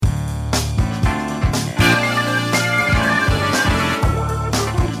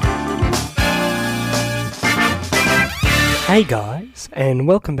Hey guys, and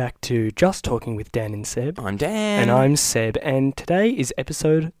welcome back to Just Talking with Dan and Seb. I'm Dan. And I'm Seb, and today is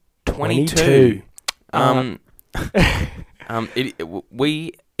episode 22.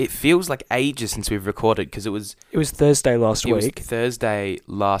 It feels like ages since we've recorded because it was Thursday last week. It was Thursday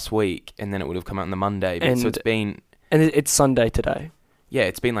last week, and then it would have come out on the Monday. So it's been... And it's Sunday today. Yeah,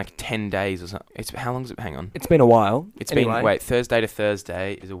 it's been like 10 days or something. How long has it... Hang on. It's been a while. It's been... Wait, Thursday to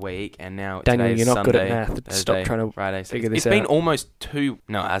Thursday is a week, and now Daniel, today is you're not Sunday, good at math. Thursday, Stop trying to Friday, figure this out. It's been almost two...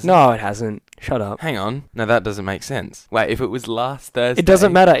 No, it hasn't. No, it hasn't. Shut up. Hang on. No, that doesn't make sense. Wait, if it was last Thursday... It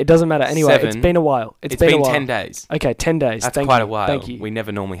doesn't matter. Anyway, it's been a while. It's been a while. 10 days. Okay, 10 days. That's quite a while. Thank you. We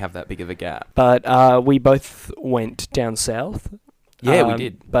never normally have that big of a gap. But we both went down south. Yeah, we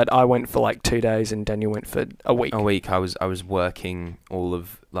did. But I went for like 2 days and Daniel went for a week. A week. I was working all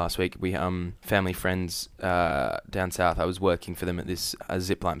of last week. We family friends down south. I was working for them at this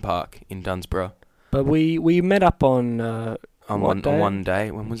zipline park in Dunsborough. But we met up on one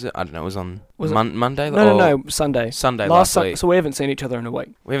day. When was it? I don't know. It was on Monday. No, Sunday. Sunday last week. So we haven't seen each other in a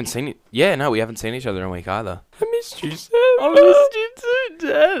week. We haven't seen it. Yeah, no, we haven't seen each other in a week either. I missed you so. I missed you too,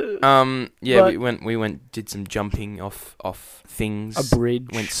 Dad. Yeah, we went, did some jumping off things. A bridge.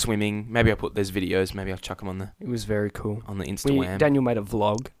 Went swimming. Maybe there's videos. Maybe I'll chuck them on the. It was very cool. On the Instagram. Daniel made a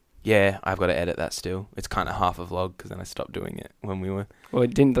vlog. Yeah, I've got to edit that still. It's kind of half a vlog because then I stopped doing it when we were. Well,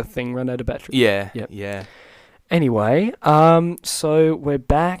 didn't the thing run out of battery? Yeah. Yep. Yeah. Anyway, so we're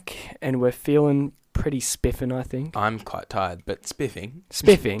back and we're feeling pretty spiffing, I think. I'm quite tired, but spiffing.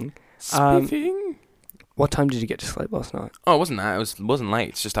 Spiffing. Spiffing. What time did you get to sleep last night? Oh, it wasn't that. It wasn't late.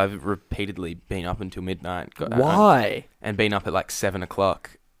 It's just I've repeatedly been up until midnight. Why? And been up at like 7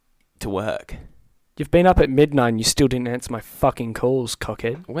 o'clock to work. You've been up at midnight and you still didn't answer my fucking calls,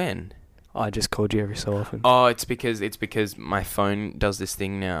 cockhead. When? I just called you every so often. Oh, it's because my phone does this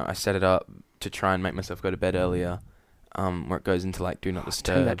thing now. I set it up to try and make myself go to bed earlier, where it goes into like do not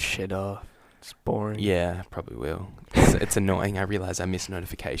disturb. Turn that shit off. It's boring. Yeah, probably will. It's annoying. I realise I miss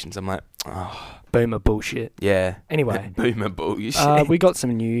notifications. I'm like, oh. Boomer bullshit. Yeah. Anyway. Boomer bullshit. We got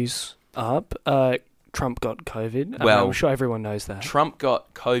some news up. Trump got COVID. Well, I'm sure everyone knows that. Trump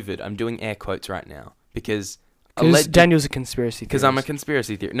got COVID. I'm doing air quotes right now because Daniel's a conspiracy theorist. Because I'm a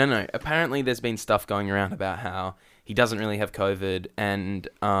conspiracy theorist. No. Apparently, there's been stuff going around about how he doesn't really have COVID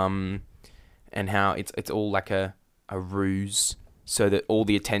and how it's all like a ruse, so that all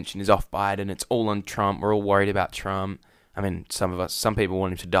the attention is off Biden. It's all on Trump. We're all worried about Trump. I mean, some people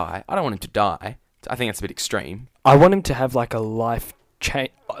want him to die. I don't want him to die. I think that's a bit extreme. I want him to have like a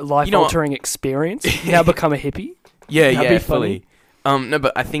life-altering experience. Now become a hippie. Yeah, be fully. No,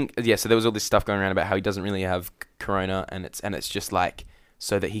 but I think so there was all this stuff going around about how he doesn't really have corona, and it's just like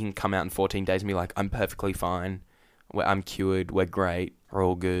so that he can come out in 14 days and be like, I'm perfectly fine. I'm cured. We're great. We're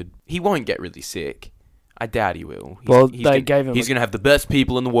all good. He won't get really sick. I doubt he will. He's going to have the best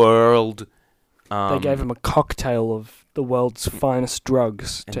people in the world. They gave him a cocktail of the world's finest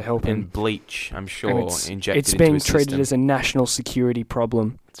drugs to help him. And bleach, I'm sure, injected into his It's being treated system. as a national security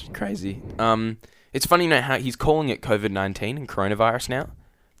problem. It's crazy. It's funny how he's calling it COVID-19 and coronavirus now.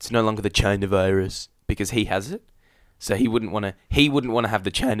 It's no longer the China virus because he has it. So he wouldn't want to have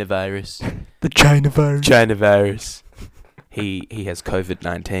the China virus. The China virus. China virus. He has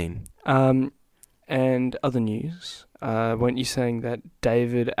COVID-19. And other news. Weren't you saying that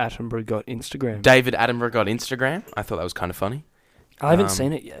David Attenborough got Instagram? David Attenborough got Instagram? I thought that was kind of funny. I haven't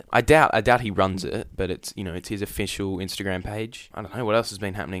seen it yet. I doubt he runs it, but it's his official Instagram page. I don't know what else has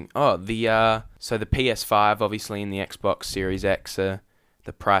been happening. Oh, the PS5 obviously and the Xbox Series X, the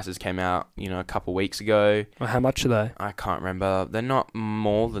prices came out, a couple weeks ago. Well, how much are they? I can't remember. They're not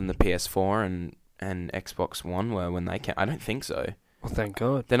more than the PS4 and Xbox One were when they came. I don't think so. Well, thank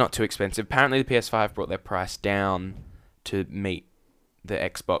God. They're not too expensive. Apparently, the PS5 brought their price down to meet the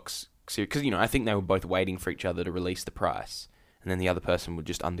Xbox Series, because I think they were both waiting for each other to release the price. And then the other person would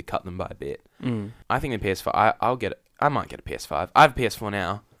just undercut them by a bit. I think the PS5... I'll get it. I might get a PS5. I have a PS4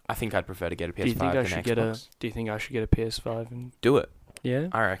 now. I think I'd prefer to get a PS5 than Xbox. Do you think I should get a PS5? And do it. Yeah?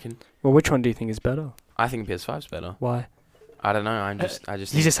 I reckon. Well, which one do you think is better? I think PS5's better. Why? I don't know. You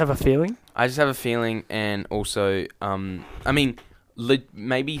just have a feeling? I just have a feeling, and also...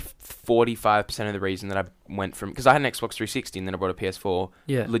 maybe 45% of the reason that I went from... Because I had an Xbox 360 and then I bought a PS4.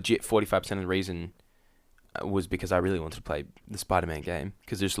 Yeah. Legit 45% of the reason was because I really wanted to play the Spider-Man game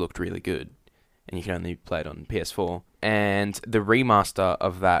because it just looked really good. And you can only play it on PS4. And the remaster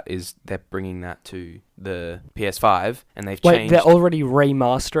of that is they're bringing that to the PS5, and they've changed... Wait, they're already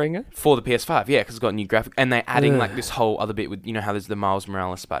remastering it? For the PS5, yeah, because it's got new graphics. And they're adding like this whole other bit with, how there's the Miles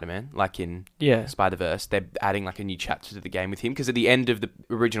Morales Spider-Man, like in Spider-Verse. They're adding like a new chapter to the game with him, because at the end of the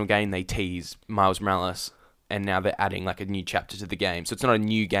original game, they tease Miles Morales and now they're adding like a new chapter to the game. So it's not a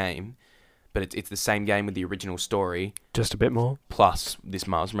new game, but it's the same game with the original story. Just a bit more. Plus this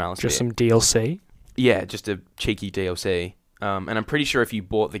Miles Morales Just bit. some DLC. Yeah, just a cheeky DLC. And I'm pretty sure if you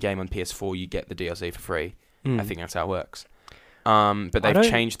bought the game on PS4, you get the DLC for free. I think that's how it works. But they've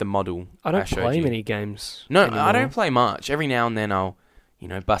changed the model. I don't play many games. No, anymore. I don't play much. Every now and then I'll,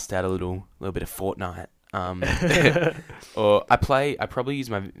 bust out a little bit of Fortnite. Or I probably use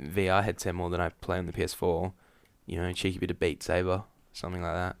my VR headset more than I play on the PS4. Cheeky bit of Beat Saber, something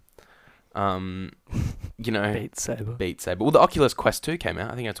like that. Beat Saber. Beat Saber. Well, the Oculus Quest 2 came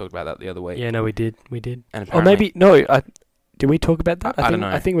out. I think I talked about that the other week. Yeah, no, we did. And Or maybe no. Did we talk about that? I don't know.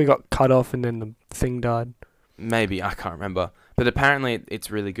 I think we got cut off and then the thing died. Maybe, I can't remember. But apparently it's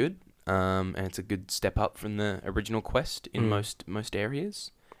really good. And it's a good step up from the original Quest in most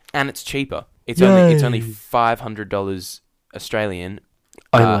areas. And it's cheaper. It's only $500 Australian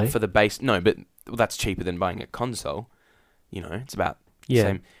for the base. No, but that's cheaper than buying a console. It's about the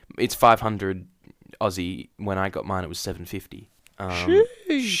same. It's 500 Aussie. When I got mine, it was 750.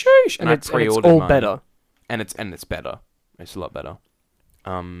 Sheesh. And it's all mine. Better. And it's better. It's a lot better.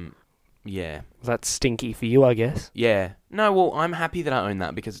 Yeah. That's stinky for you, I guess. Yeah. No, well, I'm happy that I own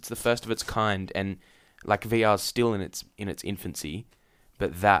that because it's the first of its kind, and like VR's still in its infancy,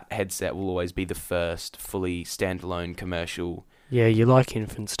 but that headset will always be the first fully standalone commercial. Yeah, you like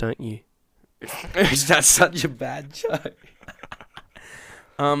infants, don't you? Is that such a bad joke?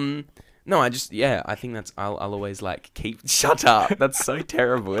 No, I think that's I'll always keep. Shut up. That's so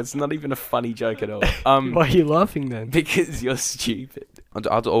terrible. It's not even a funny joke at all. Why are you laughing then? Because you're stupid.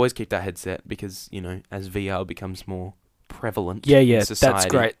 I'll always keep that headset because as VR becomes more prevalent. In society. That's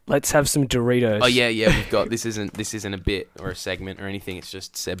great. Let's have some Doritos. Oh yeah, we've got this isn't a bit or a segment or anything. It's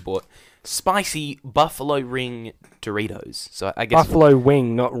just Seb bought spicy buffalo ring Doritos. So I guess buffalo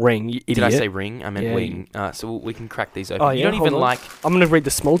wing, not ring. You idiot. Did I say ring? I meant wing. So we can crack these open. Oh, yeah, you don't even on. like. I'm gonna read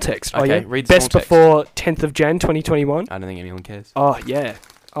the small text. Okay, oh yeah. read the Best small text. before 10th of Jan 2021. I don't think anyone cares. Oh yeah.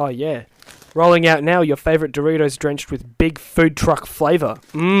 Rolling out now, your favourite Doritos drenched with big food truck flavour.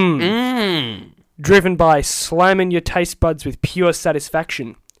 Driven by slamming your taste buds with pure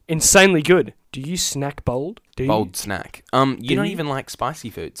satisfaction. Insanely good. Do you snack bold? Bold snack. You don't even like spicy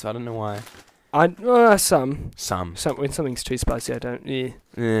food, so I don't know why. Some. When something's too spicy, I don't.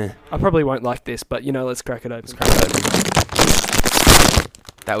 Yeah. I probably won't like this, but let's crack it open.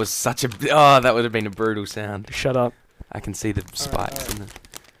 That was such a. Oh, that would have been a brutal sound. Shut up. I can see the spikes in the.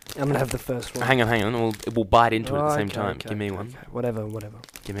 I'm gonna have the first one. Hang on. We'll bite into it at the same time. Give me one. Okay. Whatever.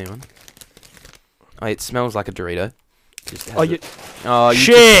 Give me one. Oh, it smells like a Dorito.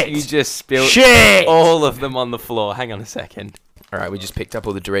 Shit! You just spilled all of them on the floor. Hang on a second. All right, we just picked up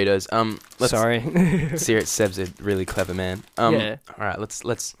all the Doritos. Sorry. Seb's a really clever man. Yeah. All right,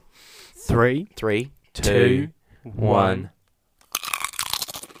 let's. 3, 2, 1.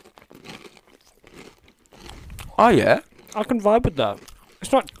 Oh yeah. I can vibe with that.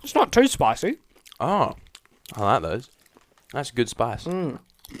 It's not too spicy. Oh, I like those. That's good spice. I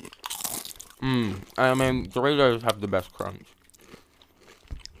mean, Doritos have the best crunch.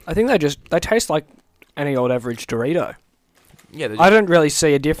 I think they taste like any old average Dorito. Yeah, I don't really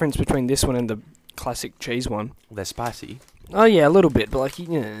see a difference between this one and the classic cheese one. They're spicy. Oh yeah, a little bit, but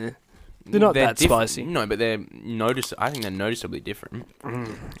they're not that spicy. No, but I think they're noticeably different. I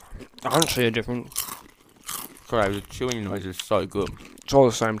don't see a difference. Sorry, the chewing noise is so good. It's all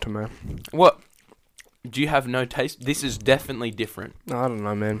the same to me. What? Do you have no taste? This is definitely different. I don't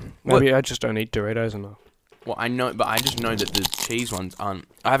know, man. Maybe I just don't eat Doritos enough. Well, I know, but I just know that the cheese ones aren't.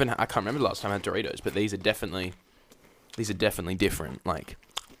 I can't remember the last time I had Doritos, but these are definitely different.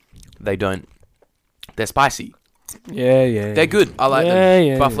 They're spicy. Yeah. They're good. I like them.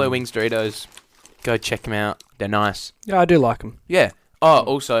 Yeah, Buffalo Wings Doritos. Go check them out. They're nice. Yeah, I do like them. Yeah. Oh,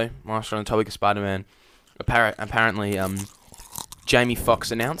 also, whilst we're on the topic of Spider-Man, apparently, Jamie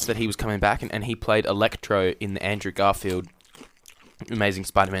Foxx announced that he was coming back, and he played Electro in the Andrew Garfield Amazing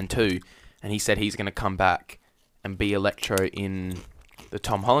Spider-Man 2, and he said he's going to come back and be Electro in the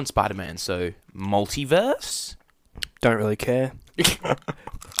Tom Holland Spider-Man, so multiverse? Don't really care.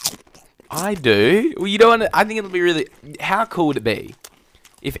 I do. Well, I think it'll be really... How cool would it be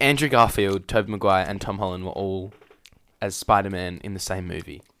if Andrew Garfield, Tobey Maguire, and Tom Holland were all as Spider-Man in the same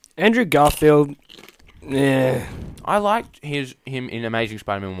movie? Andrew Garfield... Yeah. I liked him in Amazing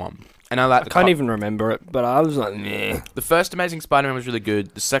Spider-Man 1. And I can't even remember it, but I was like, nah. The first Amazing Spider-Man was really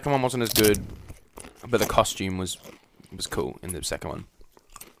good. The second one wasn't as good, but the costume was cool in the second one.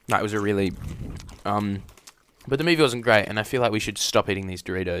 That was a really... But the movie wasn't great, and I feel like we should stop eating these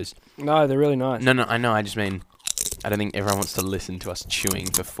Doritos. No, they're really nice. No, I know. I just mean, I don't think everyone wants to listen to us chewing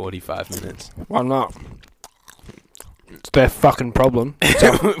for 45 minutes. Why not? It's their fucking problem.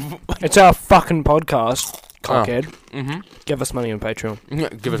 It's our fucking podcast, cockhead. Give us money on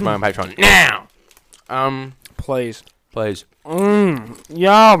Patreon. Give us money on Patreon now. Please. Yum.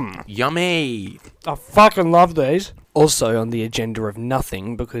 Yum. Yummy. I fucking love these. Also on the agenda of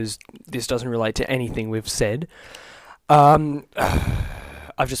nothing, because this doesn't relate to anything we've said. I've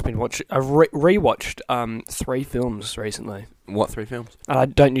just been watching. I rewatched 3 films recently. What 3 films? I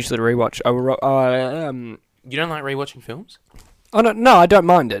don't usually rewatch. You don't like rewatching films? No, I don't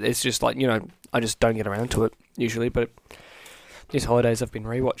mind it. It's just like, I just don't get around to it usually. But these holidays I've been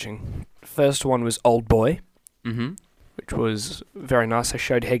rewatching. First one was Old Boy, which was very nice. I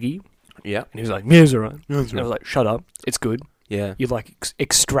showed Heggy. Yeah. And he was like, yeah, it's alright. And I was like, shut up. It's good. Yeah. You like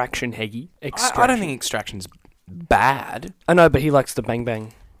Extraction, Heggy. I don't think Extraction's bad. I know, but he likes the Bang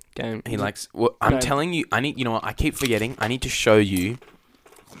Bang game. He likes... Well, I'm telling you, you know what, I keep forgetting. I need to show you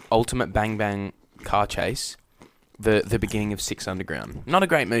Ultimate Bang Bang car chase, the beginning of 6 Underground. Not a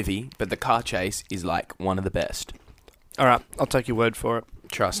great movie, but the car chase is like one of the best. Alright, I'll take your word for it.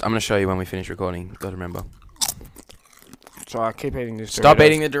 Trust. I'm going to show you when we finish recording. Got to remember. So I keep eating this. Stop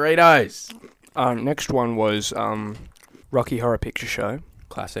eating the Doritos. Next one was Rocky Horror Picture Show.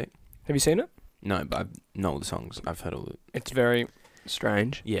 Classic. Have you seen it? No, but I know all the songs. I've heard all the... It's very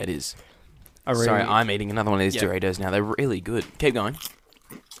strange. Yeah, it is. Sorry, I'm eating another one of these Doritos now. They're really good. Keep going.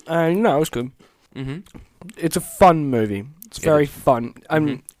 No, it was good. It's a fun movie. It's very fun.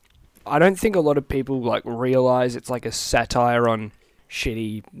 I don't think a lot of people realize it's like a satire on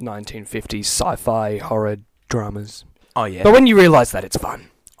shitty 1950s sci-fi horror dramas. Oh, yeah. But when you realise that, it's fun.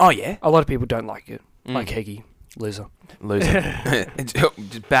 Oh, yeah? A lot of people don't like it. Like Heggy. Loser.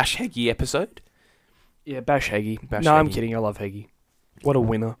 Bash Heggy episode? Yeah, bash Heggy. Bash no, Heggy. I'm kidding. I love Heggy. What a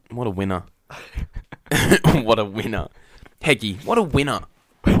winner. What a winner. What a winner. Heggy, what a winner.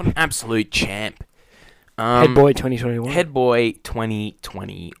 What an absolute champ. Head Boy 2021. Head Boy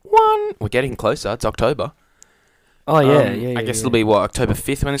 2021. We're getting closer. It's October. Oh, yeah. I guess it'll be, October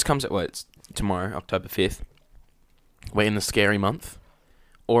 5th when this comes out? Well, it's tomorrow, October 5th. We're in the scary month.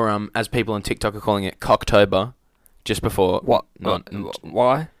 Or, as people on TikTok are calling it, Cocktober. Just before... What?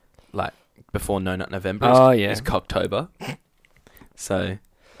 Why? Like, before No Nut November. Yeah. It's Cocktober. So,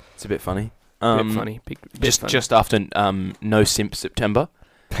 it's a bit funny. Bit funny. Just after No Simp September.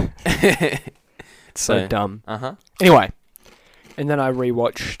 So dumb. Uh-huh. Anyway. And then I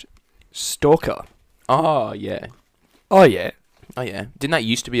rewatched Stalker. Oh, yeah. Oh, yeah. Oh, yeah. Didn't that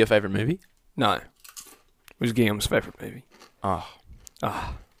used to be your favourite movie? No. It was Guillaume's favourite movie. Oh.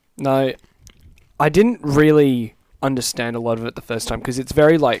 No. I didn't really understand a lot of it the first time because it's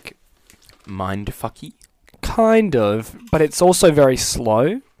very, Mindfucky? kind of, but it's also very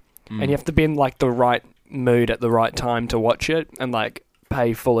slow. And you have to be in, the right mood at the right time to watch it and,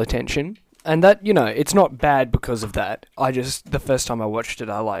 pay full attention. And that, it's not bad because of that. The first time I watched it,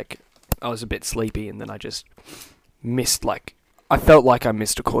 I was a bit sleepy and then I just missed, I felt like I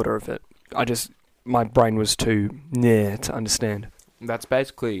missed a quarter of it. My brain was too to understand. That's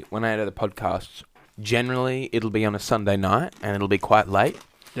basically when I edit the podcasts. Generally, it'll be on a Sunday night and it'll be quite late.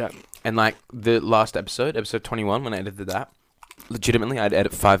 Yeah. And the last episode 21, when I edited that, legitimately I'd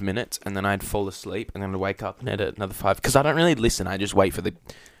edit 5 minutes and then I'd fall asleep and then I'd wake up and edit another 5. Because I don't really listen. I just wait for the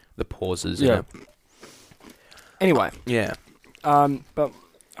pauses. Yeah. Anyway. Yeah. But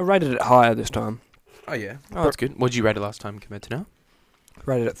I rated it higher this time. Oh, yeah. Oh, that's good. What did you rate it last time compared to now?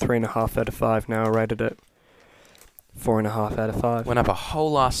 Rated it 3.5 out of 5. Now I rated it 4.5 out of 5. Went up a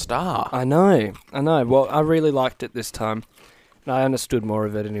whole last star. I know. Well, I really liked it this time. And I understood more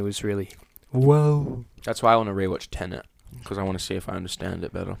of it and it was really... Whoa. That's why I want to rewatch Tenet. Because I want to see if I understand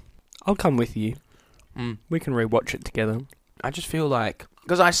it better. I'll come with you. We can rewatch it together. I just feel like...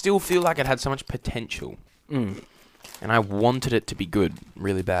 Because I still feel like it had so much potential. And I wanted it to be good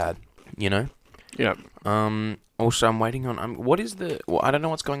really bad. You know? Yeah. Also, I'm waiting on... what is the... Well, I don't know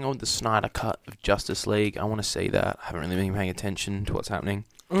what's going on with the Snyder Cut of Justice League. I want to see that. I haven't really been paying attention to what's happening.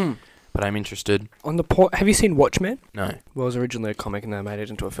 But I'm interested. Have you seen Watchmen? No. Well, it was originally a comic and they made it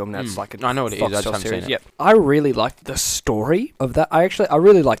into a film. Now it's like a I know what it is. I just Foxtel haven't series. seen it. Yeah. I really liked the story of that. I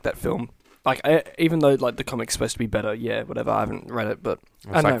really liked that film. Even though the comic's supposed to be better. Yeah, whatever. I haven't read it, but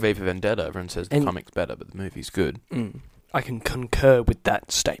it's like V for Vendetta. Everyone says the comic's better, but the movie's good. I can concur with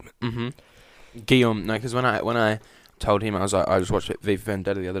that statement. Guillaume, no, because when I told him, I was like, I just watched V for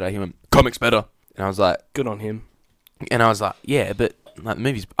Vendetta the other day. He went, "Comic's better," and I was like, "Good on him." And I was like, "Yeah, but the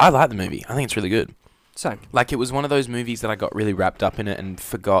movies. I like the movie. I think it's really good." Same. It was one of those movies that I got really wrapped up in it and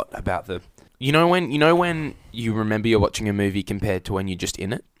forgot about the. You know when you remember you're watching a movie compared to when you're just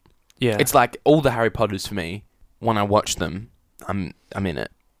in it. Yeah. It's like all the Harry Potters for me. When I watch them, I'm in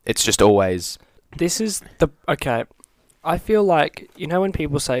it. It's just always. This is the okay. I feel like, you know, when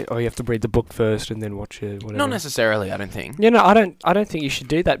people say, "Oh, you have to read the book first and then watch it," whatever. Not necessarily, I don't think. Yeah, no, I don't think you should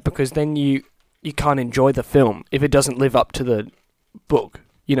do that, because then you can't enjoy the film if it doesn't live up to the book.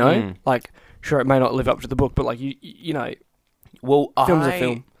 You know, like, sure, it may not live up to the book, but like you know, well, film's a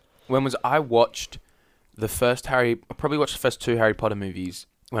film. When was I watched the first I probably watched the first 2 Harry Potter movies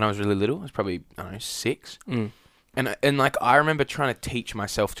when I was really little. I was probably, I don't know, 6. And like, I remember trying to teach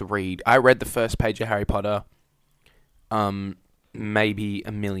myself to read. I read the first page of Harry Potter maybe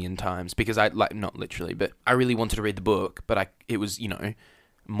a million times, because I, like, not literally, but I really wanted to read the book, but it was, you know,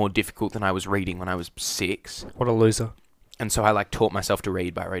 more difficult than I was reading when I was 6. What a loser. And so I, like, taught myself to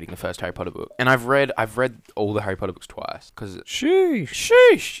read by reading the first Harry Potter book. And I've read all the Harry Potter books twice, because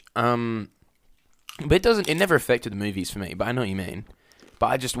sheesh. But it never affected the movies for me, but I know what you mean. But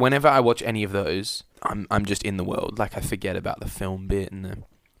I just, whenever I watch any of those, I'm just in the world. Like, I forget about the film bit and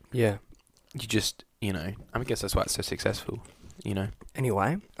yeah. You just, you know, I guess that's why it's so successful, you know.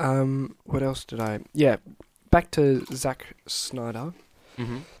 Anyway, what else did I... Yeah, back to Zack Snyder.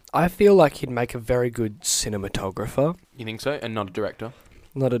 Mm-hmm. I feel like he'd make a very good cinematographer. You think so? And not a director?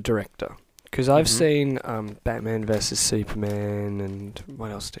 Not a director. Because I've seen Batman vs. Superman, and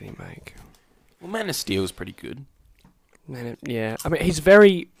what else did he make? Well, Man of Steel is pretty good. Yeah. I mean, he's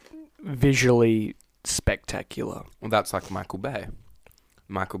very visually spectacular. Well, that's like Michael Bay.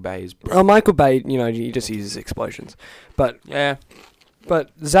 Michael Bay is... Michael Bay, you know, he just uses explosions. But yeah.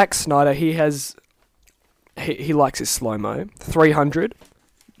 But Zack Snyder, he likes his slow-mo. 300.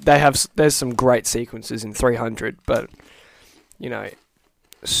 There's some great sequences in 300, but, you know,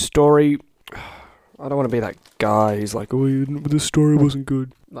 story... I don't want to be that guy who's like, oh, the story wasn't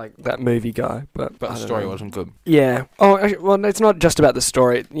good. Like, that movie guy. But the story wasn't good. Yeah. Oh, actually, well, it's not just about the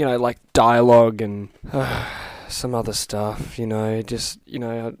story. You know, like, dialogue and some other stuff, you know. Just, you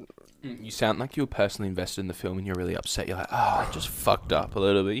know... You sound like you were personally invested in the film and you're really upset. You're like, I just fucked up a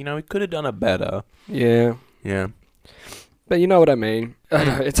little bit. You know, we could have done it better. Yeah. Yeah. But you know what I mean.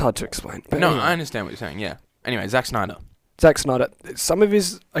 It's hard to explain. But no, anyway. I understand what you're saying, yeah. Anyway, Zack Snyder. Zack Snyder, some of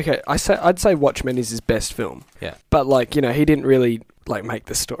his... Okay, I'd say Watchmen is his best film. Yeah. But, like, you know, he didn't really, like, make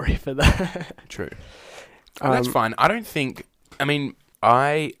the story for that. True. That's fine. I don't think... I mean,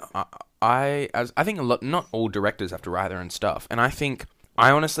 I think a lot... Not all directors have to write their own stuff. And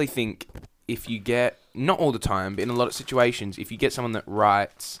I honestly think if you get... Not all the time, but in a lot of situations, if you get someone that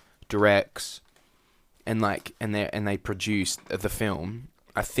writes, directs, and they produce the film,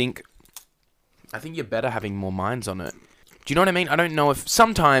 I think you're better having more minds on it. Do you know what I mean? I don't know if...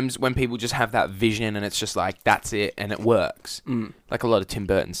 Sometimes when people just have that vision and it's just like, that's it, and it works. Like a lot of Tim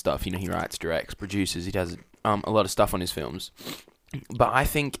Burton stuff, you know, he writes, directs, produces, he does a lot of stuff on his films. But I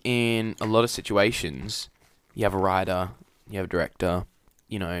think in a lot of situations, you have a writer, you have a director,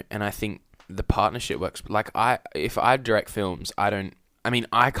 you know, and I think the partnership works. Like, if I direct films, I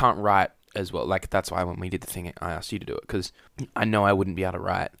can't write as well. Like, that's why when we did the thing, I asked you to do it, because I know I wouldn't be able to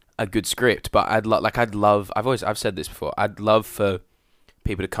write a good script, but I've said this before, I'd love for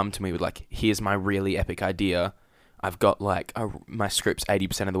people to come to me with, like, here's my really epic idea, I've got, like, my script's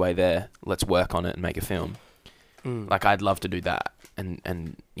 80% of the way there, let's work on it and make a film. Like, I'd love to do that,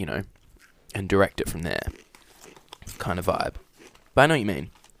 and you know, and direct it from there, kind of vibe. But I know what you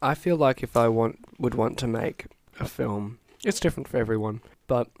mean. I feel like if I would want to make a film, it's different for everyone,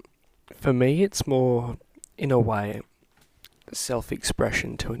 but for me, it's more, in a way,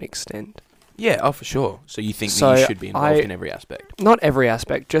 self-expression to an extent. Yeah, oh, for sure. So you think that you should be involved in every aspect? Not every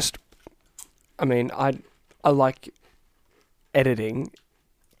aspect, just... I mean, I like editing,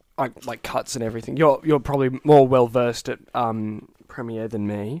 like cuts and everything. You're probably more well-versed at Premiere than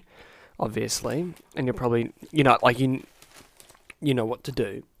me, obviously. And you're probably... You know, like, you know what to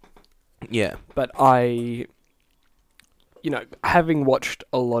do. Yeah. But you know, having watched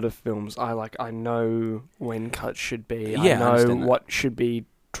a lot of films, I know when cuts should be. Yeah, I know what should be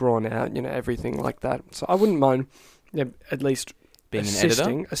drawn out, you know, everything like that. So I wouldn't mind, at least being an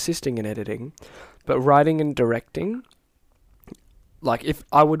editor? Assisting in editing. But writing and directing, like, if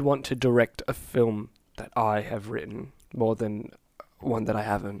I would want to direct a film that I have written more than one that I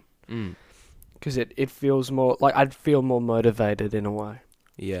haven't. Because it feels more, like, I'd feel more motivated in a way.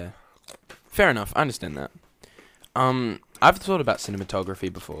 Yeah. Fair enough. I understand that. I've thought about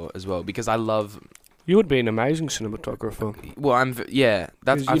cinematography before as well, because I love... You would be an amazing cinematographer. Well,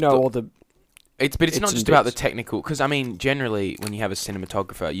 that's... You know all the... It's not just about the technical, because, I mean, generally, when you have a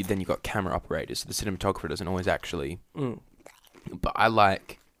cinematographer, then you've got camera operators, so the cinematographer doesn't always actually... But I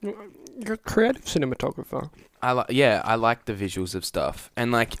like... You're a creative cinematographer. I like the visuals of stuff.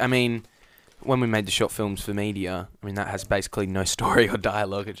 And, like, I mean... When we made the short films for media, I mean, that has basically no story or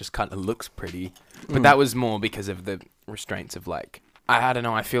dialogue. It just kind of looks pretty. But that was more because of the restraints of like, I don't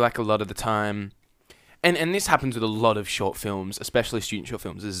know, I feel like a lot of the time, and this happens with a lot of short films, especially student short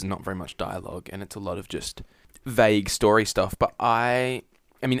films. There's not very much dialogue, and it's a lot of just vague story stuff. But I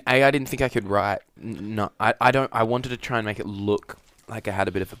mean, I didn't think I could write. No, I wanted to try and make it look like I had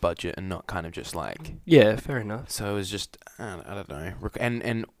a bit of a budget and not kind of just like. Yeah, fair enough. So it was just, I don't know,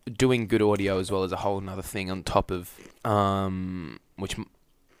 and doing good audio as well as a whole another thing on top of which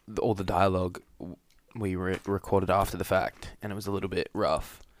all the dialogue we recorded after the fact, and it was a little bit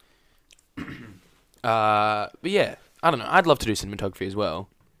rough. But yeah, I don't know. I'd love to do cinematography as well,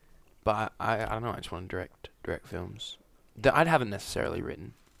 but I don't know. I just want to direct films that I haven't necessarily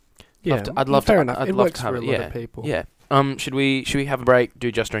written. Yeah, I'd love to. fair enough. I'd It love works to have for a it. lot Yeah, of people. yeah. Should we have a break?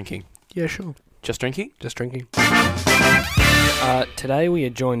 Do just drinking. Yeah, sure. Just drinking. Just drinking. Today we are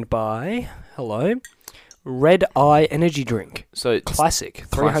joined by Red Eye energy drink. So it's Classic,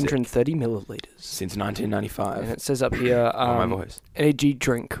 330 milliliters. since 1995. And it says up here, My voice. energy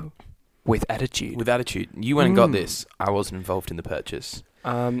drink with attitude. With attitude. You went and got this. I wasn't involved in the purchase.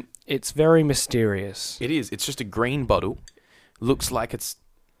 It's very mysterious. It is. It's just a green bottle. Looks like it's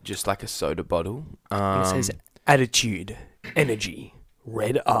just like a soda bottle. And it says attitude, energy,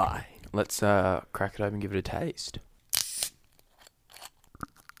 red eye. Let's crack it open and give it a taste.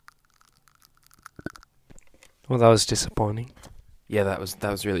 Well, that was disappointing. Yeah, that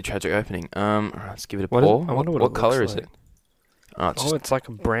was really tragic opening. Alright, let's give it a What pour. I wonder what it color looks is like. it? Oh, it's, Oh, it's like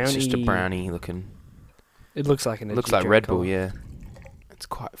a brownie. it's just a brownie looking. It looks like an energy Looks like drink Red Bull, colour. yeah. It's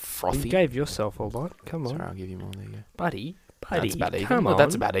quite frothy. You gave yourself a lot. Come on. Sorry, I'll give you more. There you go. Buddy. That's about even. Come Well, on.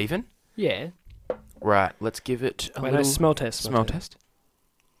 that's about even. Yeah. Right, let's give it a Wait, little no, smell test. smell test.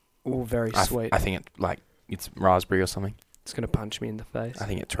 Oh, very sweet. I think it's raspberry or something. It's going to punch me in the face. I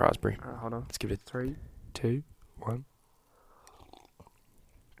think it's raspberry. Hold on. Let's give it 3, 2, 1.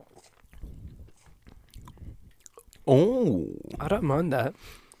 Oh. I don't mind that.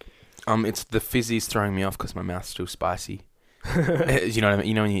 It's the fizzy's throwing me off because my mouth's still spicy. You know what I mean?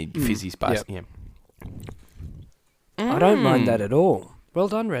 You know when you eat fizzy spicy? Yep. Yeah. I don't mind that at all. Well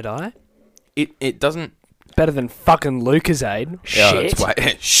done, Red Eye. It doesn't... Better than fucking Lucasade. Shit.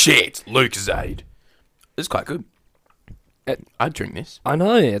 Shit, Lucasade. It's quite good. I'd drink this. I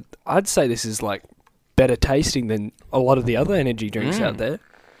know. I'd say this is like better tasting than a lot of the other energy drinks out there.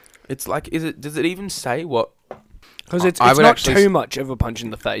 It's like, does it even say what... Because it's not too much of a punch in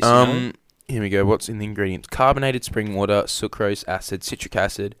the face, you know? Here we go. What's in the ingredients? Carbonated spring water, sucrose, acid, citric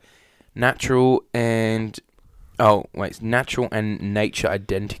acid, natural and nature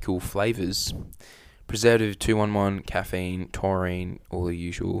identical flavors. Preservative 211, caffeine, taurine, all the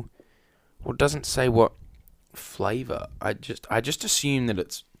usual. Well, it doesn't say what flavor. I just assume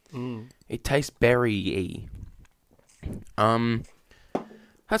that it tastes berry-y.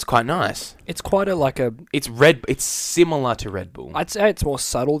 That's quite nice. It's quite It's similar to Red Bull. I'd say it's more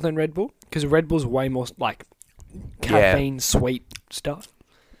subtle than Red Bull, because Red Bull's way more like caffeine, sweet stuff.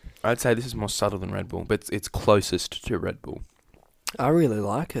 I'd say this is more subtle than Red Bull, but it's closest to Red Bull. I really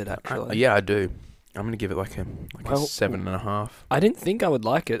like it, actually. Yeah, I do. I'm gonna give it like a 7.5. I didn't think I would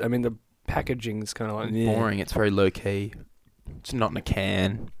like it. I mean, the packaging's kind of like Boring. It's very low key. It's not in a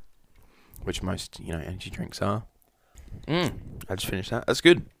can, which most energy drinks are. I just finished that. That's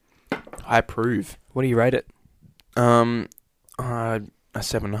good. I approve. What do you rate it? A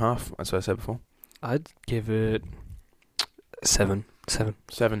 7.5. That's what I said before. I'd give it 7.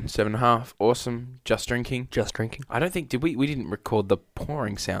 7.5. Awesome. Just drinking. Just drinking. I don't think we didn't record the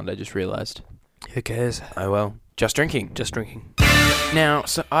pouring sound. I just realised. Who cares? Oh well. Just drinking. Just drinking. Now,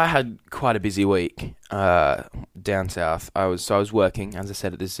 so I had quite a busy week down south. I was working, as I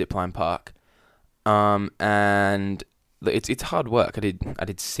said, at this zipline park, and it's hard work. I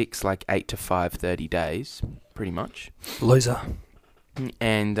did 6 8 to 5:30 days, pretty much. Loser.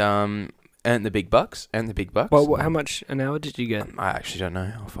 And earned the big bucks. Well, how much an hour did you get? I actually don't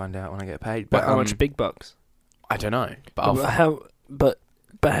know. I'll find out when I get paid. But how much big bucks? I don't know. But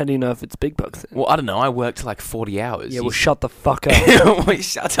how do you know if it's big bucks then? Well, I don't know. I worked 40 hours. Yeah, well, shut the fuck up. Wait,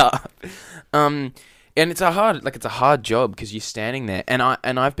 shut up. And it's a hard job because you're standing there, and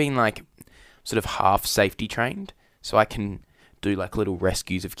I've been sort of half safety trained, so I can do little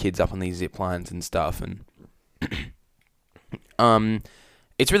rescues of kids up on these zip lines and stuff, and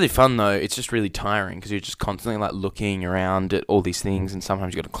it's really fun though. It's just really tiring because you're just constantly looking around at all these things, and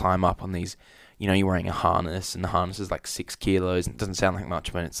sometimes you got to climb up on these. You're wearing a harness, and the harness is 6 kilos, and it doesn't sound like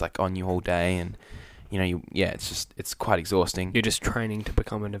much, but it's on you all day, and it's quite exhausting. You're just training to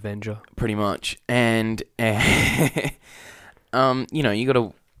become an Avenger. Pretty much. And you got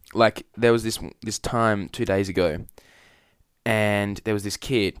to there was this time 2 days ago, and there was this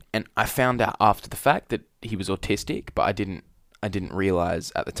kid, and I found out after the fact that he was autistic, but I didn't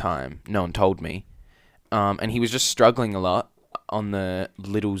realize at the time. No one told me. And he was just struggling a lot on the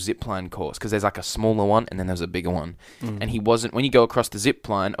little zipline course, because there's like a smaller one and then there's a bigger one. And he wasn't, when you go across the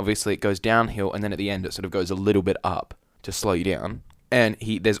zipline, obviously it goes downhill, and then at the end it sort of goes a little bit up to slow you down. And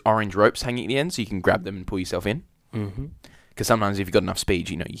there's orange ropes hanging at the end, so you can grab them and pull yourself in. Because sometimes if you've got enough speed,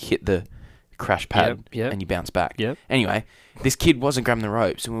 you hit the crash pad and you bounce back. Anyway, this kid wasn't grabbing the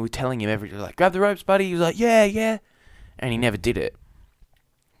ropes, and we were telling him like, grab the ropes, buddy. He was like, yeah. And he never did it.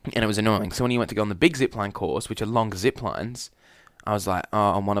 And it was annoying. So when he went to go on the big zipline course, which are longer ziplines, I was like,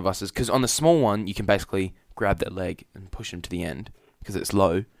 on one of us is... Because on the small one, you can basically grab their leg and push them to the end because it's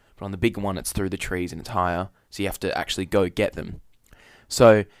low. But on the big one, it's through the trees and it's higher. So you have to actually go get them.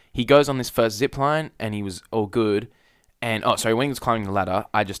 So he goes on this first zipline and he was all good. And, when he was climbing the ladder,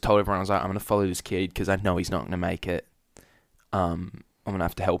 I just told everyone, I was like, I'm going to follow this kid because I know he's not going to make it. I'm going to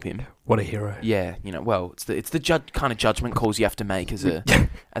have to help him. What a hero. Yeah, it's the kind of judgment calls you have to make as a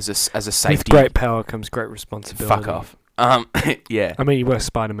as a safety. With great power comes great responsibility. Fuck off. Yeah. I mean, you were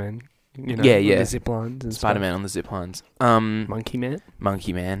Spider-Man. Yeah. On the zip lines and Spider-Man on the zip lines. Monkey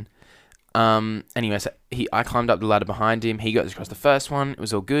Man. Anyway, so I climbed up the ladder behind him. He goes across the first one. It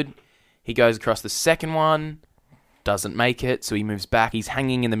was all good. He goes across the second one. Doesn't make it, so he moves back. He's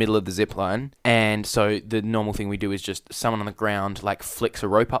hanging in the middle of the zip line. And so the normal thing we do is just someone on the ground like flicks a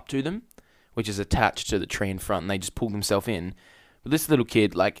rope up to them, which is attached to the tree in front, and they just pull themselves in. But this little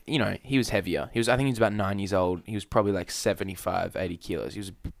kid, he was heavier. I think he was about 9 years old. He was probably like 75, 80 kilos. He was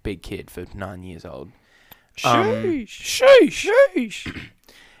a big kid for 9 years old. Sheesh.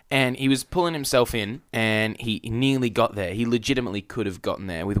 And he was pulling himself in, and he nearly got there. He legitimately could have gotten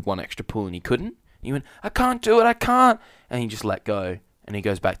there with one extra pull, and he couldn't. He went, I can't do it, I can't. And he just let go. And he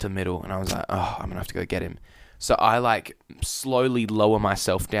goes back to the middle. And I was like, I'm going to have to go get him. So I slowly lower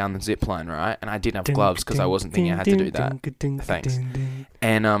myself down the zip line, right? And I didn't have gloves because I wasn't thinking I had to do that. Thanks.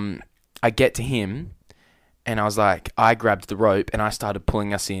 And I get to him. And I was like, I grabbed the rope and I started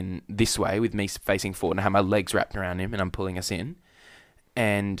pulling us in this way with me facing forward. And I had my legs wrapped around him and I'm pulling us in.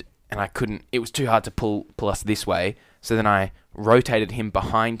 And I couldn't, it was too hard to pull us this way. So then I rotated him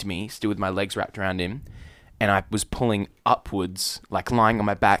behind me, still with my legs wrapped around him, and I was pulling upwards, like lying on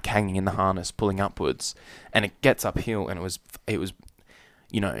my back, hanging in the harness, pulling upwards, and it gets uphill, and it was,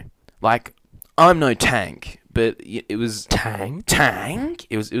 I'm no tank, but it was tank.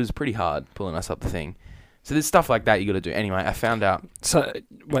 It was pretty hard pulling us up the thing. So there's stuff like that you got to do. Anyway, I found out. So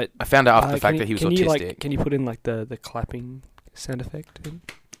wait, I found out after the fact that he was autistic. Can you put in the clapping sound effect?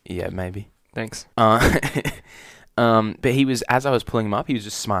 Yeah, maybe. Thanks. But he was, as I was pulling him up, he was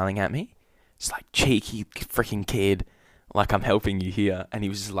just smiling at me. It's like, cheeky freaking kid, like I'm helping you here. And he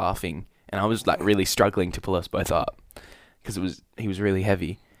was just laughing. And I was really struggling to pull us both up because he was really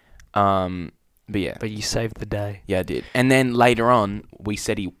heavy. But yeah. But you saved the day. Yeah, I did. And then later on, we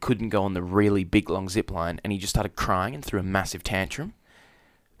said he couldn't go on the really big long zip line, and he just started crying and threw a massive tantrum.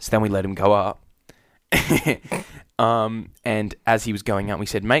 So then we let him go up. And as he was going up, we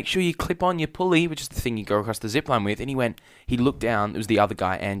said, make sure you clip on your pulley, which is the thing you go across the zip line with. And he looked down. It was the other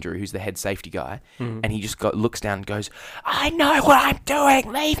guy, Andrew, who's the head safety guy. And he just looks down and goes, I know what I'm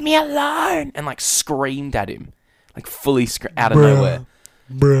doing. Leave me alone. And screamed at him, fully out of nowhere.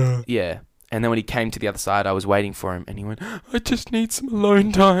 Bruh. Yeah. And then when he came to the other side, I was waiting for him, and he went, I just need some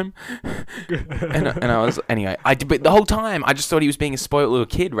alone time. and I was, anyway, but the whole time, I just thought he was being a spoiled little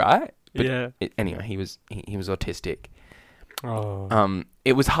kid, right? But yeah. Anyway, he was autistic. Oh.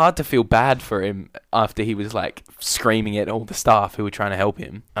 It was hard to feel bad for him after he was screaming at all the staff who were trying to help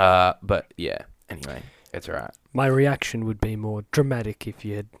him. But yeah, anyway, it's alright. My reaction would be more dramatic if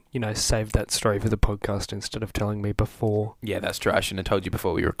you had, saved that story for the podcast instead of telling me before. Yeah, that's true. I shouldn't have told you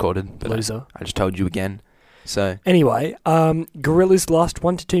before we recorded. But Loser. I just told you again. So anyway, gorillas last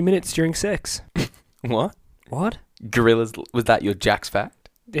 1 to 2 minutes during sex. What? What? Gorillas, was that your Jack's fact?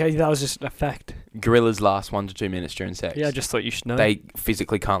 Yeah, that was just a fact. Gorillas last 1 to 2 minutes during sex. Yeah, I just thought you should know. They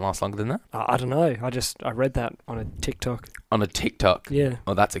physically can't last longer than that? I don't know. I read that on a TikTok. On a TikTok? Yeah.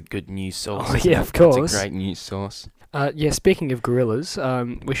 Oh, that's a good news source. Oh, yeah, of course. That's a great news source. Yeah, speaking of gorillas,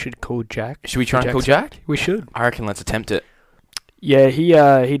 we should call Jack. Should we try and call Jack? We should. I reckon let's attempt it. Yeah,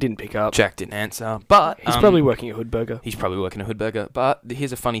 he didn't pick up. Jack didn't answer, but... He's probably working at Hoodburger. He's probably working at Hoodburger, but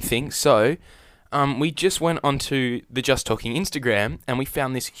here's a funny thing. So... we just went onto the Just Talking Instagram, and we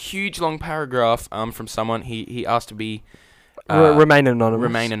found this huge long paragraph from someone. He asked to be remain anonymous.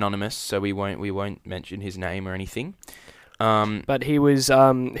 Remain anonymous, so we won't mention his name or anything. But he was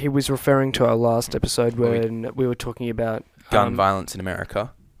referring to our last episode when we were talking about gun violence in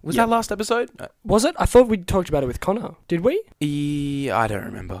America. Was Yeah. that last episode? Was it? I thought we talked about it with Connor. Did we? I don't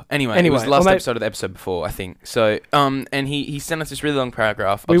remember. Anyway, it was the last episode of the episode before, I think. So, and he sent us this really long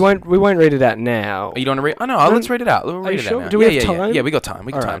paragraph. We won't read it out now. Oh, you don't want to read? Oh, no, let's read it out. We'll read it sure? out now. Do we have time? Yeah, we got time.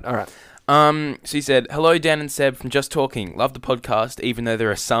 All right. So he said, "Hello, Dan and Seb from Just Talking. Love the podcast, even though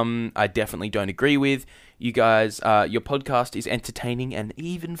there are some I definitely don't agree with. You guys, your podcast is entertaining and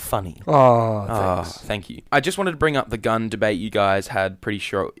even funny." Oh, thanks. Thank you. I just wanted to bring up the gun debate you guys had pretty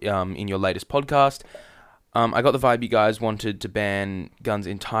sure in your latest podcast. I got the vibe you guys wanted to ban guns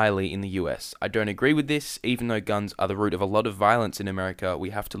entirely in the US. I don't agree with this. Even though guns are the root of a lot of violence in America, we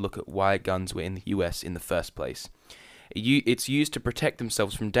have to look at why guns were in the US in the first place. It's used to protect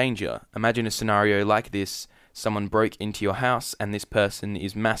themselves from danger. Imagine a scenario like this. Someone broke into your house and this person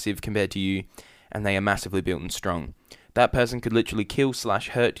is massive compared to you and they are massively built and strong. That person could literally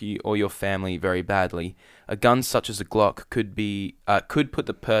kill/hurt you or your family very badly. A gun such as a Glock could put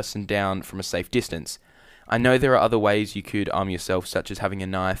the person down from a safe distance. I know there are other ways you could arm yourself, such as having a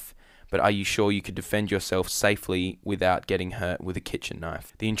knife, but are you sure you could defend yourself safely without getting hurt with a kitchen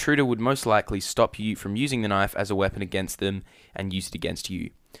knife? The intruder would most likely stop you from using the knife as a weapon against them and use it against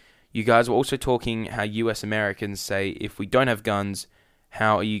you. You guys were also talking how US Americans say if we don't have guns,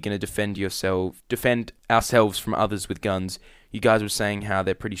 how are you going to defend ourselves from others with guns? You guys were saying how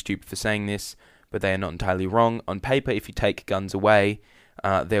they're pretty stupid for saying this, but they are not entirely wrong. On paper, if you take guns away,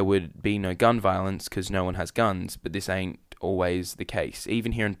 there would be no gun violence because no one has guns, but this ain't always the case.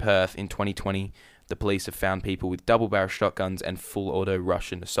 Even here in Perth in 2020, the police have found people with double-barrel shotguns and full-auto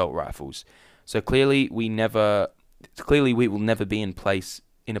Russian assault rifles. So clearly we will never be in a place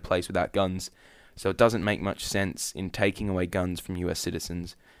without guns. So it doesn't make much sense in taking away guns from US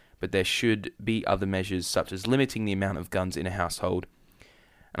citizens, but there should be other measures such as limiting the amount of guns in a household.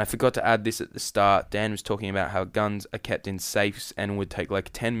 And I forgot to add this at the start. Dan was talking about how guns are kept in safes and would take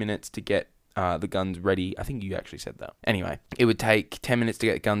like 10 minutes to get the guns ready. I think you actually said that. Anyway, it would take 10 minutes to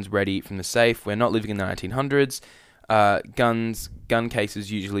get guns ready from the safe. We're not living in the 1900s. Gun cases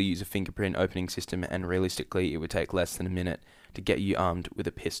usually use a fingerprint opening system, and realistically, it would take less than a minute to get you armed with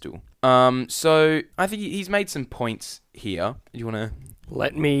a pistol. So I think he's made some points here. Do you want to...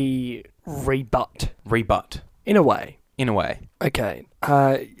 Let me rebut. Rebut. In a way. Okay.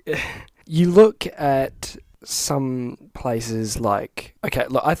 You look at some places like... Okay,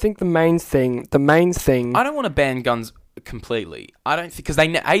 look, I think the main thing... I don't want to ban guns completely. I don't think... Because they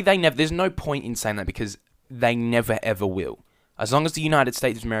never... There's no point in saying that because they never ever will. As long as the United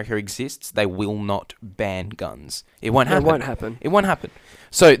States of America exists, they will not ban guns. It won't happen. It won't happen.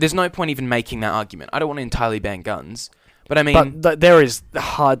 So there's no point even making that argument. I don't want to entirely ban guns. But I mean... But there is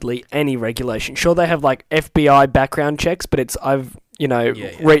hardly any regulation. Sure, they have like FBI background checks, but I've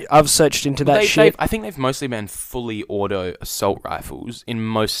searched into that shit. I think they've mostly banned fully auto assault rifles in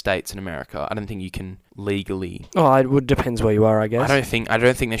most states in America. I don't think you can legally... Oh, it would depends where you are, I guess. I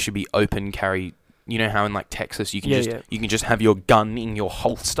don't think there should be open carry. You know how in like Texas you can just have your gun in your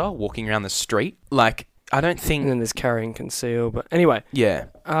holster walking around the street? Like, I don't think... And then there's carry and conceal, but anyway. Yeah.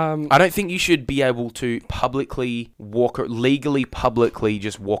 I don't think you should be able to legally publicly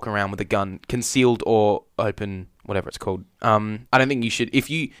just walk around with a gun, concealed or open, whatever it's called. I don't think you should... If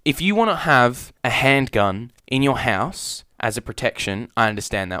you want to have a handgun in your house as a protection, I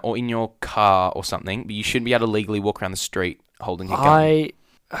understand that, or in your car or something, but you shouldn't be able to legally walk around the street holding a gun.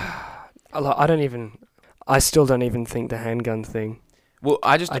 I still don't even think the handgun thing. Well,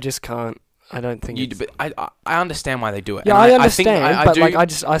 I just can't. I don't think but I understand why they do it. Yeah, I understand,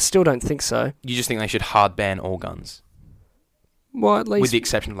 I still don't think so. You just think they should hard ban all guns? Well, at least... With the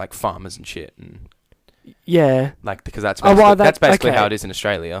exception of, like, farmers and shit. And, yeah. Like, because that's basically how it is in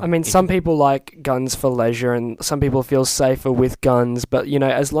Australia. I mean, some people like guns for leisure and some people feel safer with guns, but,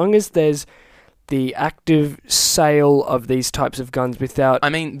 as long as there's the active sale of these types of guns without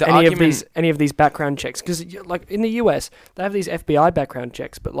any of these background checks, because, like, in the US, they have these FBI background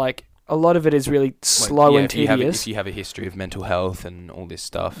checks, but, like, a lot of it is really slow and tedious. If you have a history of mental health and all this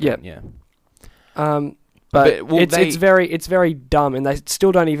stuff. Yeah. Yeah. It's very dumb, and they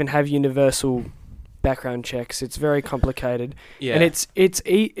still don't even have universal background checks. It's very complicated. Yeah. And it's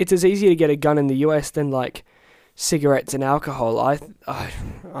as easy to get a gun in the US than like cigarettes and alcohol. I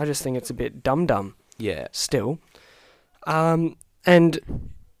just think it's a bit dumb. Yeah. Still. Look,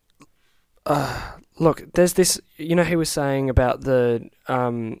 there's this. He was saying about the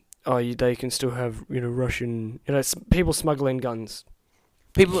they can still have Russian people smuggling guns.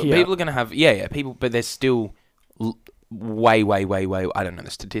 People are gonna have people, but there's still way. I don't know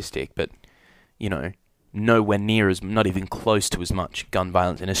the statistic, but nowhere near not even close to as much gun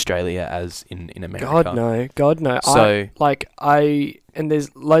violence in Australia as in America. God no. So And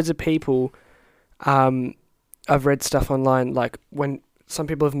there's loads of people. I've read stuff online, like when some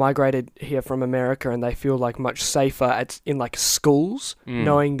people have migrated here from America and they feel like much safer in like schools,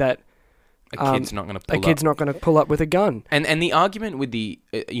 knowing that a kid's not going to pull up with a gun. And the argument with the,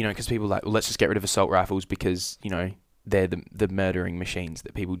 because people are like, well, let's just get rid of assault rifles because, they're the murdering machines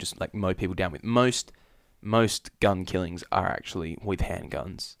that people just like mow people down with. Most gun killings are actually with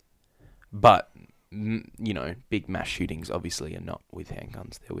handguns. But, big mass shootings obviously are not with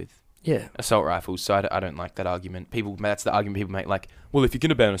handguns. They're with assault rifles. So I don't like that argument. That's the argument people make, like, well, if you're going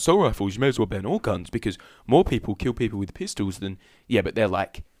to ban assault rifles, you may as well ban all guns because more people kill people with pistols than... Yeah, but they're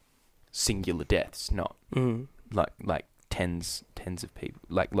like singular deaths, not like tens of people,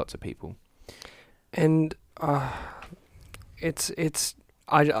 like lots of people. And it's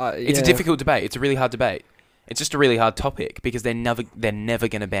a difficult debate. It's a really hard debate. It's just a really hard topic because they're never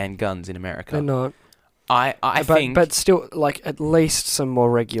going to ban guns in America. They're not. I think, but still, like, at least some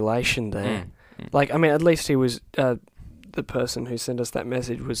more regulation there. Like, I mean, at least he was the person who sent us that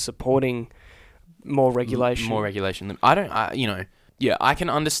message was supporting more regulation. More regulation. I can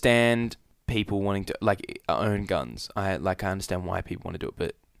understand people wanting to like own guns. I understand why people want to do it,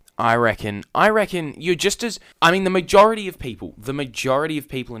 but I reckon you're just as... I mean, the majority of people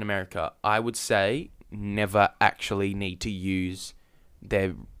in America, I would say, never actually need to use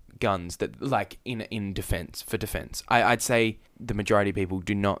their guns that like in defense. I'd say the majority of people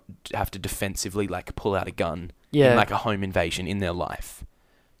do not have to defensively like pull out a gun in like a home invasion in their life.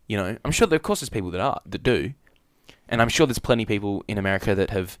 I'm sure of course there's people that do, and I'm sure there's plenty of people in America that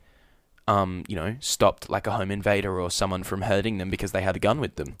have stopped like a home invader or someone from hurting them because they had a gun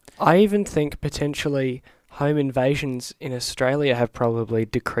with them. I even think potentially home invasions in Australia have probably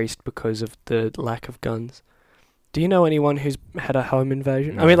decreased because of the lack of guns. Do you know anyone who's had a home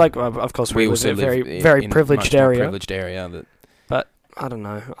invasion? No. I mean, like, of course, we live in a very privileged area. But I don't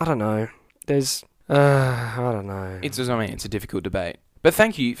know. There's, I don't know. It's a difficult debate. But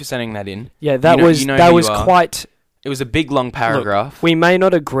thank you for sending that in. Yeah, that was quite... It was a big, long paragraph. Look, we may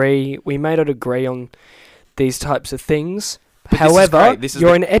not agree on these types of things. But however,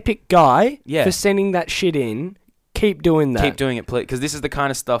 you're an epic guy for sending that shit in. Keep doing that. Keep doing it, please. Because this is the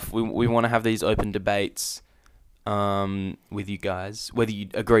kind of stuff we want to have these open debates with you guys. Whether you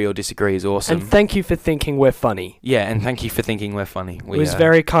agree or disagree is awesome. And thank you for thinking we're funny. Yeah, and thank you for thinking we're funny. It was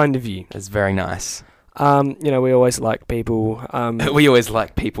very kind of you. It's very nice. We always like people. We always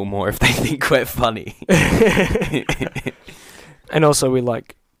like people more if they think we're funny. And also we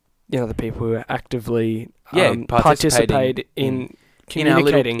like, the people who actively participate in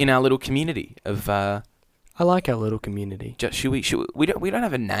communicating in our little community of. I like our little community. We don't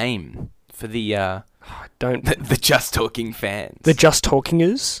have a name for the don't the Just Talking fans. The Just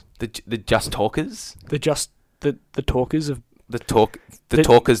Talkingers. The Just Talkers. The talkers of the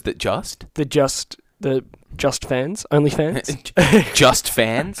talkers that just the Just fans, only fans. Just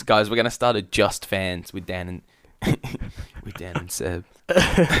fans, guys. We're gonna start a Just fans with Dan and Seb.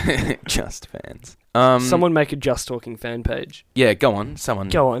 Just fans. Someone make a Just Talking fan page. Yeah, go on.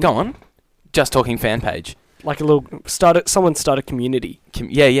 Go on. Just Talking fan page. Like someone start a community.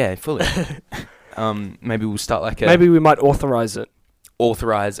 Yeah, fully. Maybe we'll start like a... Maybe we might authorize it.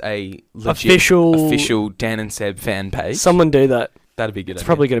 Authorize a legit official Dan and Seb fan page. Someone do that. That'd be good. It's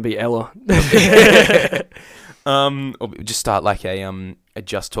probably going to be Ella. Or just start like a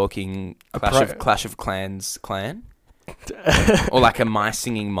Just Talking Clash of Clans clan. Or like a My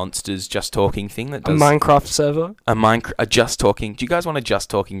Singing Monsters Just Talking thing that does... A Minecraft server? A Just Talking... Do you guys want a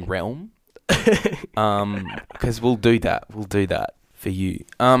Just Talking realm? Because we'll do that. We'll do that for you.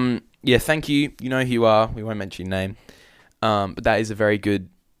 Yeah, thank you. You know who you are. We won't mention your name. But that is a very good...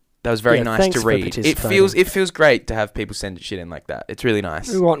 That was very nice to read. It feels great to have people send shit in like that. It's really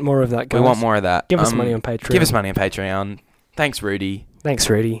nice. We want more of that, guys. We want more of that. Give us money on Patreon. Thanks, Rudy.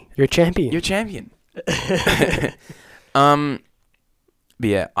 You're a champion. But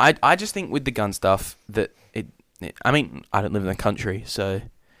yeah, I just think with the gun stuff that I mean, I don't live in the country, so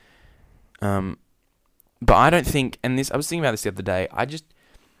but I don't think, and I was thinking about this the other day,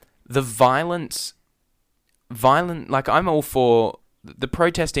 the violent, like, I'm all for the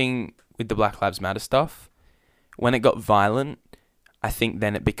protesting with the Black Lives Matter stuff. When it got violent, I think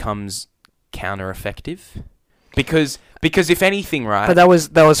then it becomes counter-effective. Because if anything, right... But that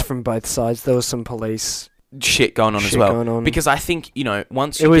was from both sides. There was some police... shit going on as well. Because I think,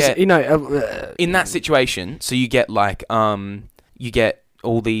 once you get... in that situation, so you get, like, you get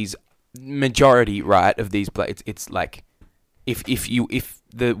all these... majority, right, of these... It's like if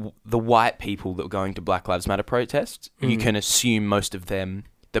the white people that were going to Black Lives Matter protests, you can assume most of them,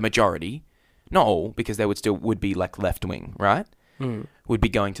 the majority, not all, because they would be like left wing, right? Would be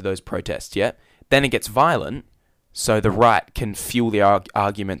going to those protests, yeah? Then it gets violent, so the right can fuel the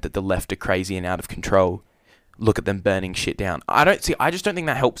argument that the left are crazy and out of control. Look at them burning shit down. I just don't think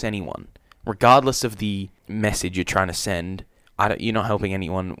that helps anyone. Regardless of the message you're trying to send, you're not helping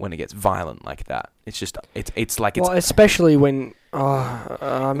anyone when it gets violent like that. It's just, it's like it's... Well, especially when...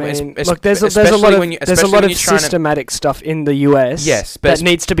 I mean, look, there's a lot of systematic stuff in the US that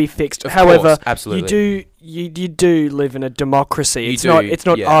needs to be fixed. However, absolutely. You do live in a democracy. It's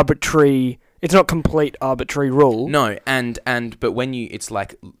not arbitrary. It's not complete arbitrary rule. No, but when it's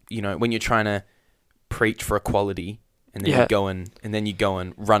like, when you're trying to preach for equality, and then you go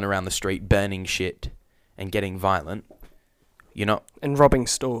and run around the street burning shit and getting violent. You're not... And robbing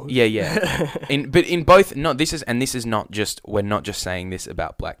stores. Yeah. But in both... No, this is not just... We're not just saying this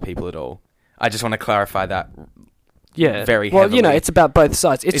about black people at all. I just want to clarify that very heavily. Well, it's about both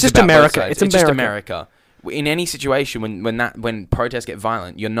sides. It's just America. It's just America. In any situation, when protests get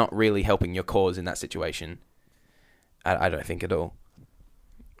violent, you're not really helping your cause in that situation. I don't think at all.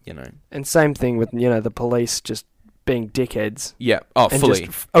 And same thing with, the police just being dickheads. Yeah. Oh, and fully.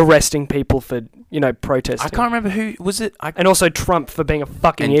 Just arresting people for, protesting. I can't remember who was it. And also Trump for being a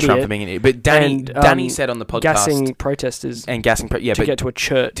fucking idiot. But Danny said on the podcast, gassing protesters to get to a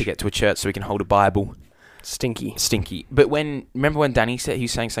church. To get to a church so he can hold a Bible. Stinky. But remember when Danny said, he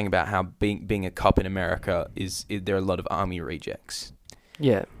was saying something about how being a cop in America there are a lot of army rejects.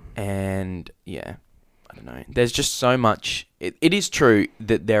 Yeah. And I don't know. There's just so much. It is true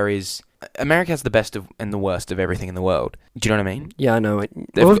that there is... America has the best and the worst of everything in the world. Do you know what I mean? Yeah, I know it.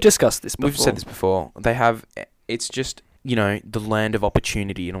 We've discussed this before. We've said this before. They have... It's just, the land of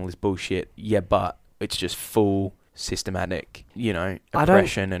opportunity and all this bullshit. Yeah, but it's just full systematic,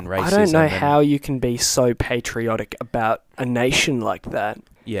 oppression and racism. I don't know how you can be so patriotic about a nation like that.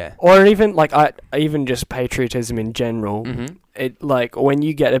 Yeah. Or even, even just patriotism in general. Mm-hmm. It, when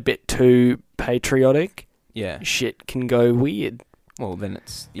you get a bit too patriotic... Yeah. Shit can go weird. Well, then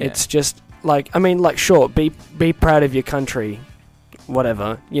it's... Yeah. It's just, sure, be proud of your country,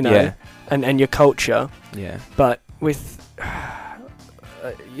 whatever, and your culture. Yeah. But with,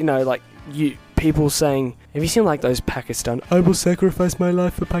 people saying... Have you seen, those Pakistan... I will sacrifice my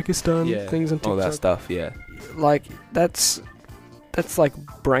life for Pakistan things on TikTok? All that stuff, yeah. That's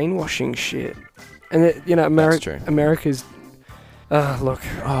brainwashing shit. And, That's true. America's...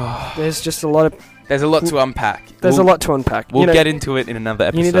 there's just a lot of... There's a lot to unpack. A lot to unpack. We'll get into it in another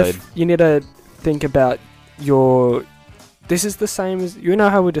episode. You need to think about your... This is the same as...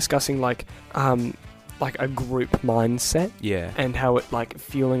 how we're discussing, a group mindset? Yeah. And how it,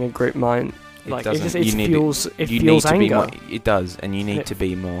 fueling a group mind... It fuels anger. It does, and you need to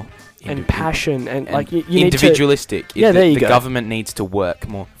be more... And passion, and you individualistic. Need to... there you go. The government needs to work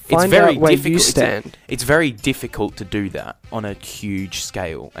more. Find out where you stand. It's very difficult to do that on a huge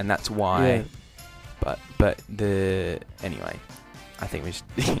scale, and that's why... Yeah. But anyway, I think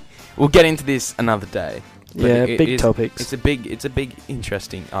we'll get into this another day. But big topics. It's a big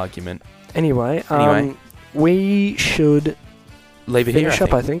interesting argument. Anyway, we should leave it finish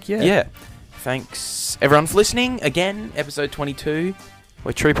here. I think. Yeah. Yeah. Thanks everyone for listening. Again, episode 22.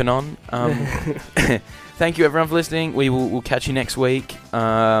 We're trooping on. Thank you everyone for listening. We'll catch you next week.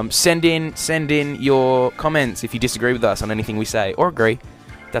 Send in your comments if you disagree with us on anything we say or agree.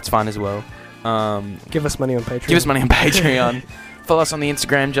 That's fine as well. Give us money on Patreon. Follow us on the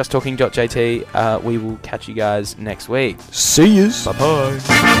Instagram, justtalking.jt. We will catch you guys next week. See yous. Bye-bye.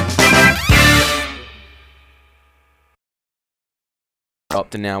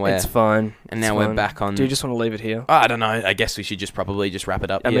 And now it's fine. And now we're back on... Do you just want to leave it here? I don't know. I guess we should just probably just wrap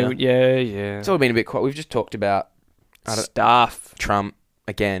it up. I mean, yeah. It's all been a bit quiet. We've just talked about... Stuff. Trump,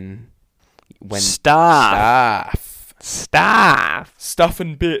 again. Stuff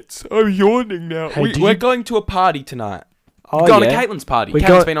and bits. I'm yawning now. Hey, we're going to a party tonight. We're going to Caitlin's party.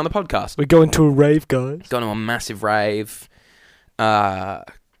 Caitlin's been on the podcast. We're going to a rave, guys. Going to a massive rave. Gonna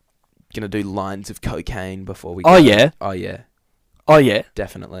do lines of cocaine before we go. Oh, yeah? Oh, yeah?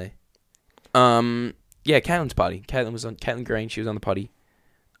 Definitely. Caitlin's party. Caitlin Green, she was on the potty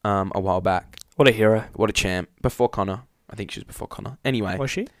a while back. What a hero. What a champ. Before Connor. I think she was before Connor. Anyway.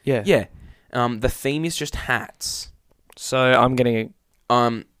 Was she? Yeah. Yeah. The theme is just hats. So I'm getting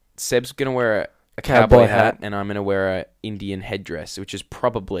Seb's gonna wear a cowboy hat, and I'm gonna wear a Indian headdress, which is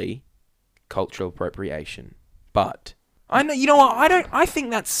probably cultural appropriation. But I know, you know what? I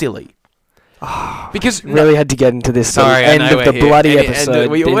think that's silly. Because really had to get into this. Sorry, end of the bloody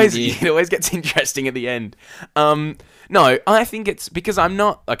episode. It always gets interesting at the end. No, I think it's because I'm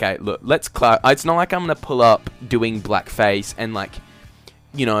not... Okay, look, it's not like I'm going to pull up doing blackface and, like,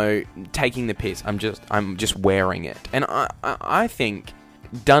 you know, taking the piss. I'm just wearing it. And I think,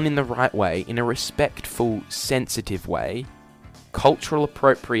 done in the right way, in a respectful, sensitive way, cultural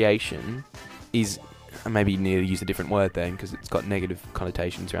appropriation is... Maybe you need to use a different word then, because it's got negative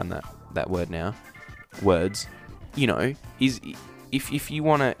connotations around that word now. Words. You know, is... If you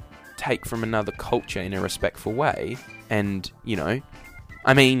want to take from another culture in a respectful way, and, you know,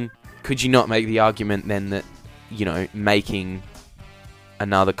 I mean, could you not make the argument then that, you know, making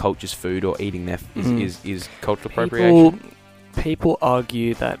another culture's food or eating their is cultural appropriation? People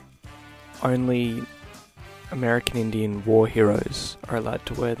argue that only American Indian war heroes are allowed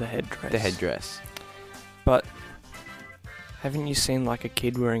to wear the headdress. The headdress. But haven't you seen, like, a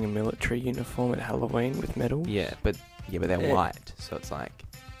kid wearing a military uniform at Halloween with medals? Yeah, but they're white, so it's like,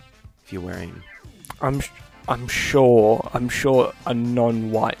 if you're wearing... I'm sure a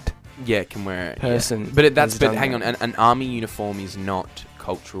non-white can wear it. person. Yeah. But hang on, an army uniform is not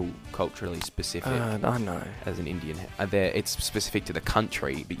culturally specific. I know. As an Indian, it's specific to the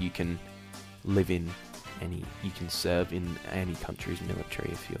country, but you can you can serve in any country's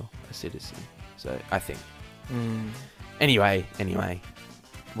military if you're a citizen. So I think. Anyway,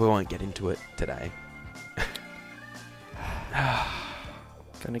 we won't get into it today.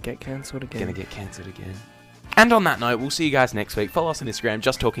 Gonna get cancelled again. And on that note, we'll see you guys next week. Follow us on Instagram,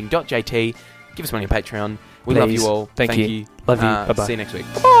 justtalking.jt. Give us money on Patreon. We love you all. Thank you. Love you. Bye-bye. See you next week.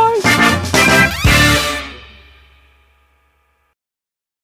 Bye.